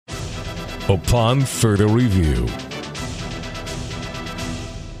upon further review.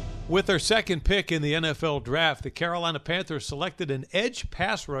 With their second pick in the NFL draft, the Carolina Panthers selected an edge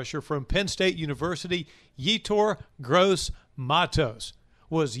pass rusher from Penn State University, Yetur Gross-Matos.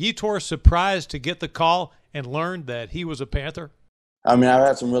 Was Yetur surprised to get the call and learned that he was a Panther? I mean, I've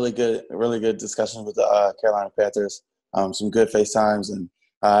had some really good discussions with the Carolina Panthers, some good FaceTimes, and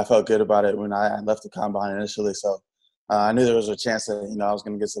I felt good about it when I left the combine initially. So I knew there was a chance that, I was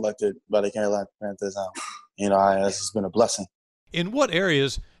going to get selected by the Carolina Panthers. It's just been a blessing. In what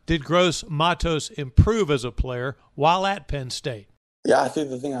areas did Gross-Matos improve as a player while at Penn State? Yeah, I think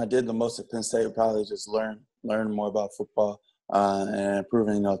the thing I did the most at Penn State would probably just learn more about football and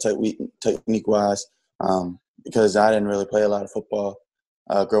improving, technique-wise, because I didn't really play a lot of football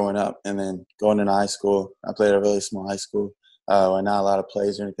growing up. And then going into high school, I played at a really small high school where not a lot of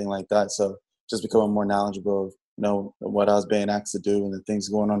plays or anything like that. So just becoming more knowledgeable of what I was being asked to do and the things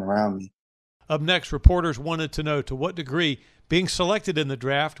going on around me. Up next, reporters wanted to know to what degree being selected in the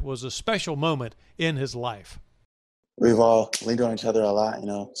draft was a special moment in his life. We've all leaned on each other a lot,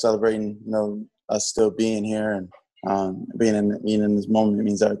 celebrating, us still being here and being in this moment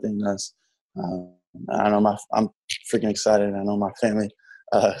means everything to us. I know I'm freaking excited. I know my family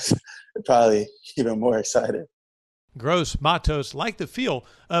probably even more excited. Gross-Matos liked the feel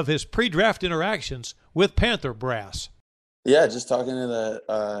of his pre-draft interactions with Panther brass. Yeah, just talking to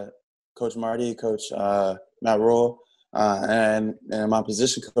the Coach Marty, Coach Matt Rule, and my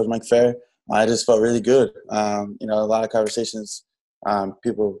position coach, Mike Fair. I just felt really good. A lot of conversations,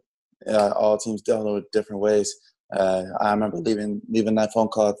 people, all teams dealt with different ways. I remember leaving that phone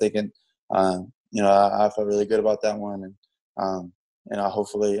call thinking, I felt really good about that one. And,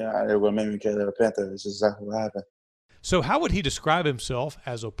 hopefully it will make me carry the Panther. It's just exactly what happened. So how would he describe himself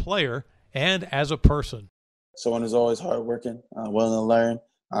as a player and as a person? Someone who's always hardworking, willing to learn,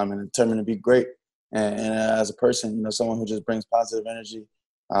 and determined to be great. And as a person, someone who just brings positive energy,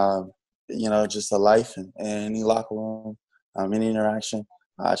 just to life and any locker room, any interaction.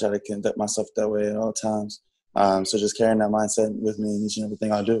 I try to conduct myself that way at all times. So just carrying that mindset with me in each and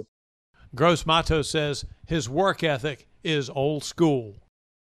everything I do. Gross-Matos says his work ethic is old school.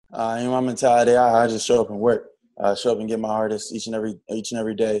 My mentality, I just show up and work. Show up and get my hardest each and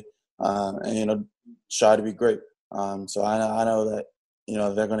every day, and try to be great. So I know that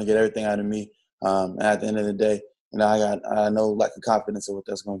they're going to get everything out of me. At the end of the day, I know lack of confidence in what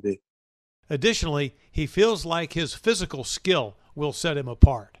that's going to be. Additionally, he feels like his physical skill will set him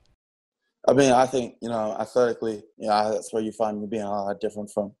apart. I mean, I think athletically, that's where you find me being a lot different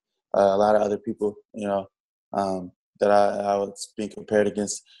from a lot of other people. That I was being compared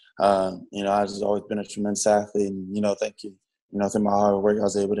against. I've just always been a tremendous athlete, and thank you. Through my hard work, I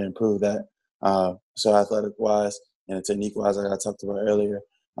was able to improve that. So athletic-wise and technique-wise, like I talked about earlier,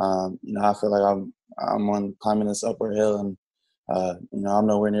 I feel like I'm on climbing this upward hill, and I'm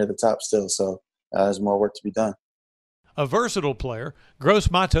nowhere near the top still. So there's more work to be done. A versatile player,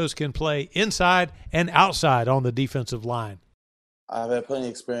 Gross-Matos can play inside and outside on the defensive line. I've had plenty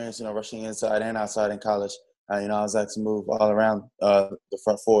of experience, rushing inside and outside in college. I was asked to move all around the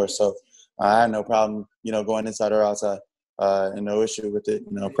front four, so I had no problem, going inside or outside, and no issue with it,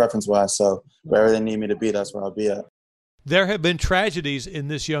 preference-wise. So wherever they need me to be, that's where I'll be at. There have been tragedies in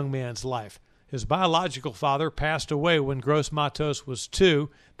this young man's life. His biological father passed away when Gross-Matos was 2.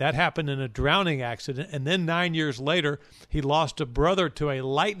 That happened in a drowning accident, and then 9 years later, he lost a brother to a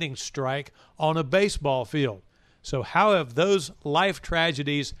lightning strike on a baseball field. So how have those life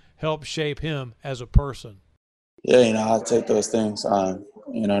tragedies helped shape him as a person? Yeah, I'll take those things, kind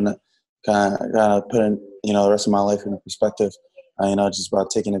of putting, the rest of my life into perspective, just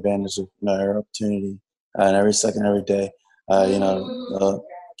about taking advantage of every opportunity and every second, every day,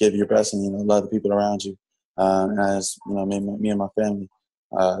 give your best and, love the people around you. And as, me and my family,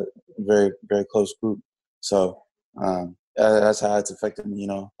 very, very close group. So that's how it's affected me,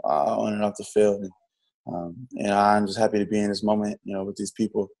 on and off the field. And I'm just happy to be in this moment, with these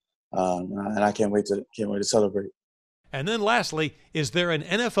people. And I can't wait to celebrate. And then lastly, is there an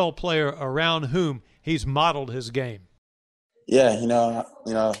NFL player around whom he's modeled his game? Yeah, kind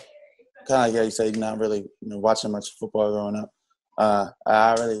of like you say, not really watching much football growing up.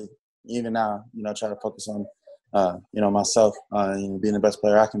 I really, even now, try to focus on, myself, being the best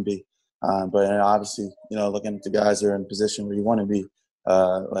player I can be. But obviously, looking at the guys who are in a position where you want to be,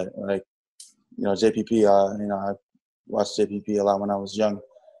 like JPP. I watched JPP a lot when I was young,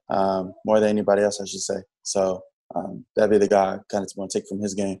 more than anybody else, I should say. So that'd be the guy I kind of want to take from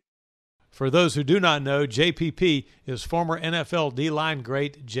his game. For those who do not know, JPP is former NFL D-line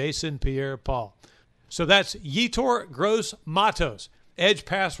great Jason Pierre-Paul. So that's Yetur Gross-Matos, edge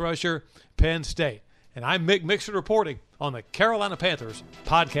pass rusher, Penn State. And I'm Mick Mixon reporting on the Carolina Panthers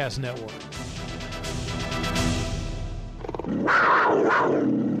Podcast Network.